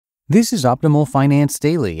This is Optimal Finance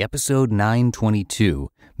Daily, episode 922,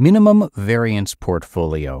 Minimum Variance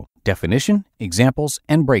Portfolio, Definition, Examples,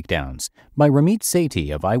 and Breakdowns, by Ramit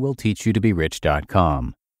Sethi of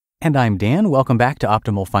IWT.com. And I'm Dan. Welcome back to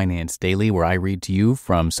Optimal Finance Daily, where I read to you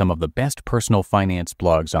from some of the best personal finance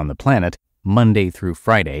blogs on the planet, Monday through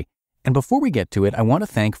Friday. And before we get to it, I want to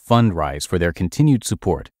thank Fundrise for their continued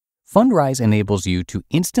support. Fundrise enables you to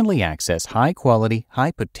instantly access high-quality,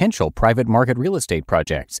 high-potential private market real estate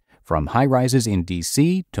projects, from high-rises in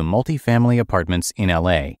D.C. to multifamily apartments in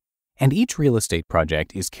L.A. And each real estate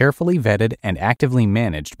project is carefully vetted and actively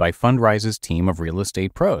managed by Fundrise's team of real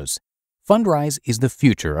estate pros. Fundrise is the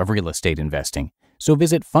future of real estate investing, so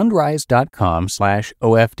visit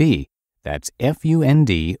fundrise.com/OFD. That's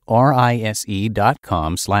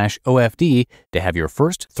fundrise.com/OFD to have your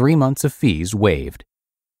first 3 months of fees waived.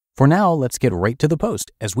 For now, let's get right to the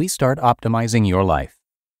post as we start optimizing your life.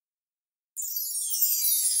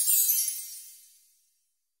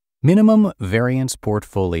 Minimum Variance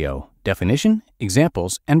Portfolio, Definition,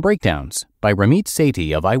 Examples, and Breakdowns, by Ramit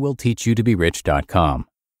Sethi of IWT.com.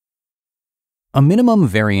 A minimum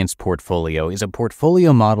variance portfolio is a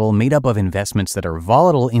portfolio model made up of investments that are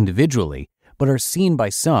volatile individually, but are seen by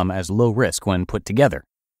some as low risk when put together.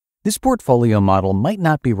 This portfolio model might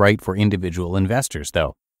not be right for individual investors,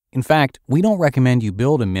 though. In fact, we don't recommend you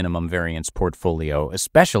build a minimum variance portfolio,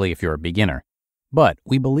 especially if you're a beginner. But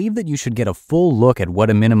we believe that you should get a full look at what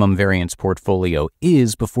a minimum variance portfolio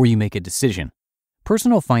is before you make a decision.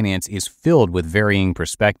 Personal finance is filled with varying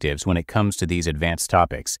perspectives when it comes to these advanced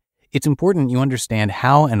topics. It's important you understand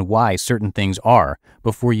how and why certain things are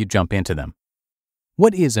before you jump into them.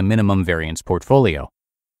 What is a minimum variance portfolio?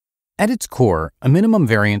 At its core, a minimum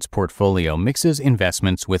variance portfolio mixes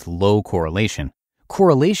investments with low correlation.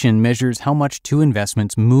 Correlation measures how much two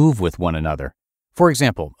investments move with one another. For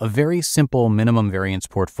example, a very simple minimum variance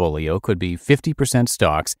portfolio could be 50%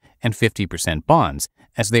 stocks and 50% bonds,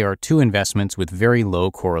 as they are two investments with very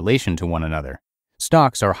low correlation to one another.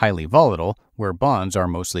 Stocks are highly volatile, where bonds are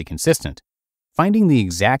mostly consistent. Finding the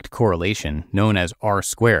exact correlation, known as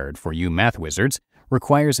R-squared for you math wizards,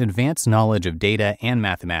 requires advanced knowledge of data and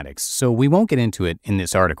mathematics, so we won't get into it in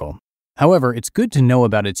this article. However, it's good to know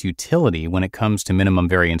about its utility when it comes to minimum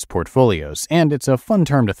variance portfolios, and it's a fun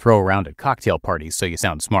term to throw around at cocktail parties so you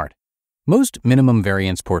sound smart. Most minimum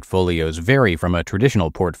variance portfolios vary from a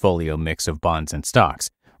traditional portfolio mix of bonds and stocks.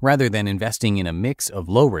 Rather than investing in a mix of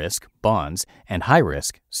low-risk, bonds, and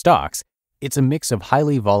high-risk, stocks, it's a mix of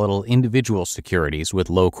highly volatile individual securities with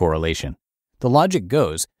low correlation. The logic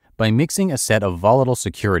goes, by mixing a set of volatile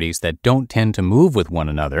securities that don't tend to move with one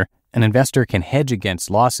another, an investor can hedge against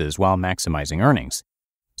losses while maximizing earnings.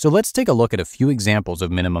 So let's take a look at a few examples of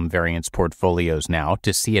minimum variance portfolios now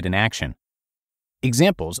to see it in action.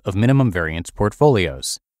 Examples of minimum variance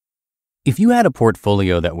portfolios. If you had a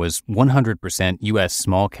portfolio that was 100% U.S.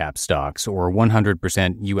 small cap stocks or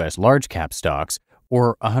 100% U.S. large cap stocks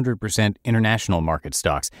or 100% international market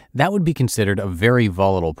stocks, that would be considered a very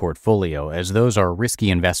volatile portfolio, as those are risky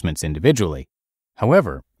investments individually.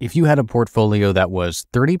 However, if you had a portfolio that was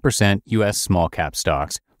 30% U.S. small cap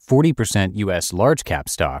stocks, 40% U.S. large cap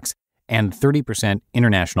stocks, and 30%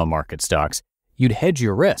 international market stocks, you'd hedge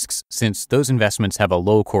your risks since those investments have a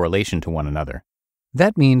low correlation to one another.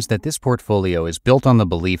 That means that this portfolio is built on the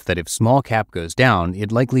belief that if small cap goes down,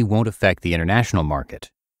 it likely won't affect the international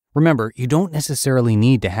market. Remember, you don't necessarily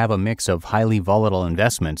need to have a mix of highly volatile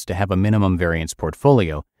investments to have a minimum variance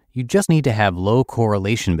portfolio. You just need to have low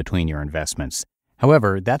correlation between your investments.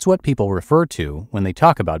 However, that's what people refer to when they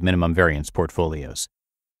talk about minimum variance portfolios.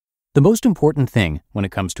 The most important thing when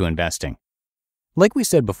it comes to investing. Like we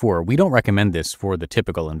said before, we don't recommend this for the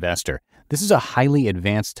typical investor. This is a highly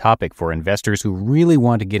advanced topic for investors who really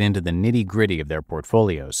want to get into the nitty-gritty of their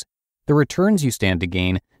portfolios. The returns you stand to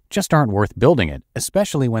gain just aren't worth building it,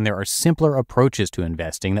 especially when there are simpler approaches to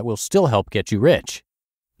investing that will still help get you rich.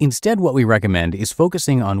 Instead, what we recommend is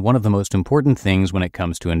focusing on one of the most important things when it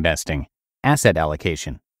comes to investing: asset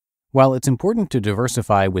allocation. While it's important to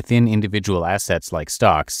diversify within individual assets like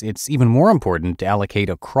stocks, it's even more important to allocate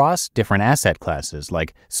across different asset classes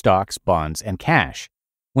like stocks, bonds, and cash.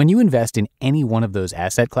 When you invest in any one of those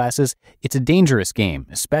asset classes, it's a dangerous game,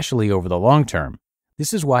 especially over the long term.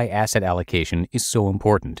 This is why asset allocation is so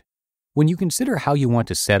important. When you consider how you want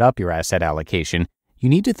to set up your asset allocation, you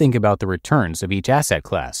need to think about the returns of each asset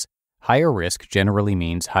class. Higher risk generally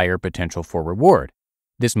means higher potential for reward.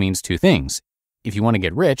 This means two things. If you want to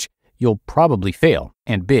get rich, you'll probably fail,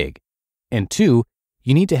 and big. And two,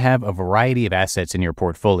 you need to have a variety of assets in your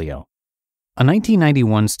portfolio. A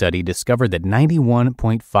 1991 study discovered that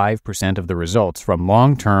 91.5% of the results from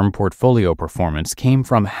long-term portfolio performance came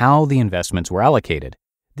from how the investments were allocated.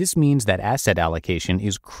 This means that asset allocation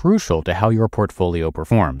is crucial to how your portfolio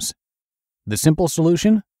performs. The simple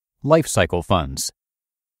solution? Life cycle funds.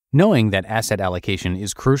 Knowing that asset allocation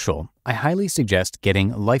is crucial, I highly suggest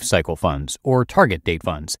getting life cycle funds or target date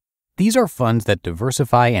funds. These are funds that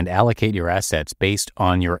diversify and allocate your assets based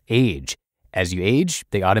on your age. As you age,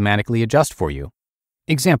 they automatically adjust for you.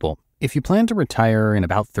 Example, if you plan to retire in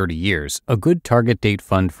about 30 years, a good target date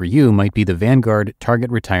fund for you might be the Vanguard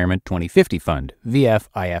Target Retirement 2050 Fund,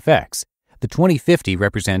 VFIFX. The 2050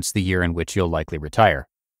 represents the year in which you'll likely retire.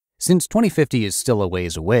 Since 2050 is still a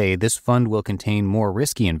ways away, this fund will contain more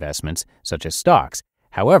risky investments, such as stocks.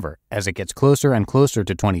 However, as it gets closer and closer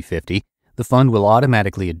to 2050, the fund will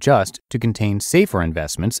automatically adjust to contain safer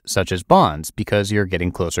investments such as bonds because you're getting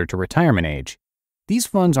closer to retirement age. These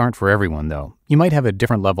funds aren't for everyone though. You might have a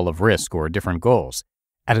different level of risk or different goals.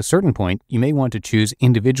 At a certain point, you may want to choose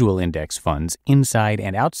individual index funds inside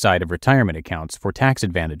and outside of retirement accounts for tax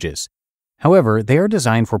advantages. However, they are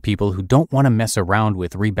designed for people who don't want to mess around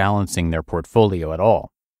with rebalancing their portfolio at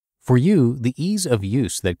all. For you, the ease of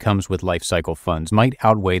use that comes with life cycle funds might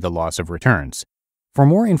outweigh the loss of returns. For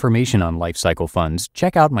more information on life cycle funds,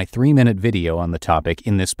 check out my 3-minute video on the topic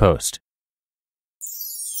in this post.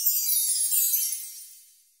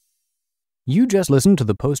 You just listened to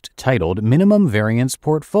the post titled Minimum Variance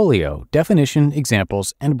Portfolio, Definition,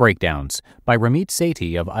 Examples, and Breakdowns by Ramit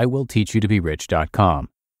Sethi of IWT.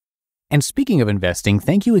 And speaking of investing,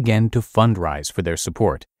 thank you again to Fundrise for their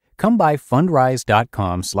support. Come by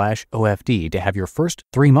fundrise.com/OFD to have your first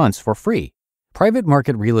 3 months for free. Private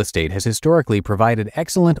market real estate has historically provided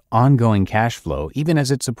excellent ongoing cash flow even as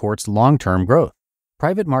it supports long-term growth.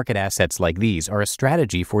 Private market assets like these are a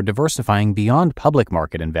strategy for diversifying beyond public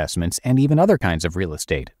market investments and even other kinds of real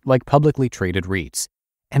estate, like publicly traded REITs.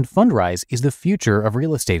 And Fundrise is the future of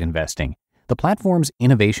real estate investing. The platform's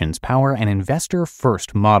innovations power an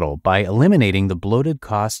investor-first model by eliminating the bloated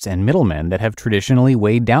costs and middlemen that have traditionally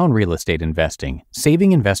weighed down real estate investing,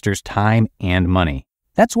 saving investors time and money.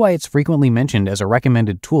 That's why it's frequently mentioned as a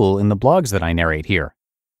recommended tool in the blogs that I narrate here.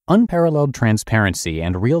 Unparalleled transparency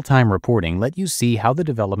and real-time reporting let you see how the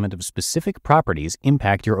development of specific properties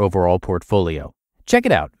impact your overall portfolio. Check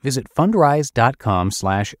it out. Visit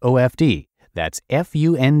fundrise.com/OFD. That's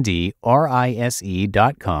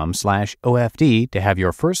fundrise.com/OFD to have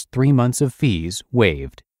your first 3 months of fees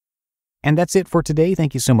waived. And that's it for today.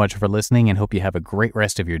 Thank you so much for listening and hope you have a great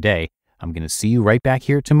rest of your day. I'm going to see you right back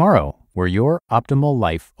here tomorrow, where your optimal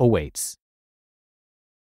life awaits.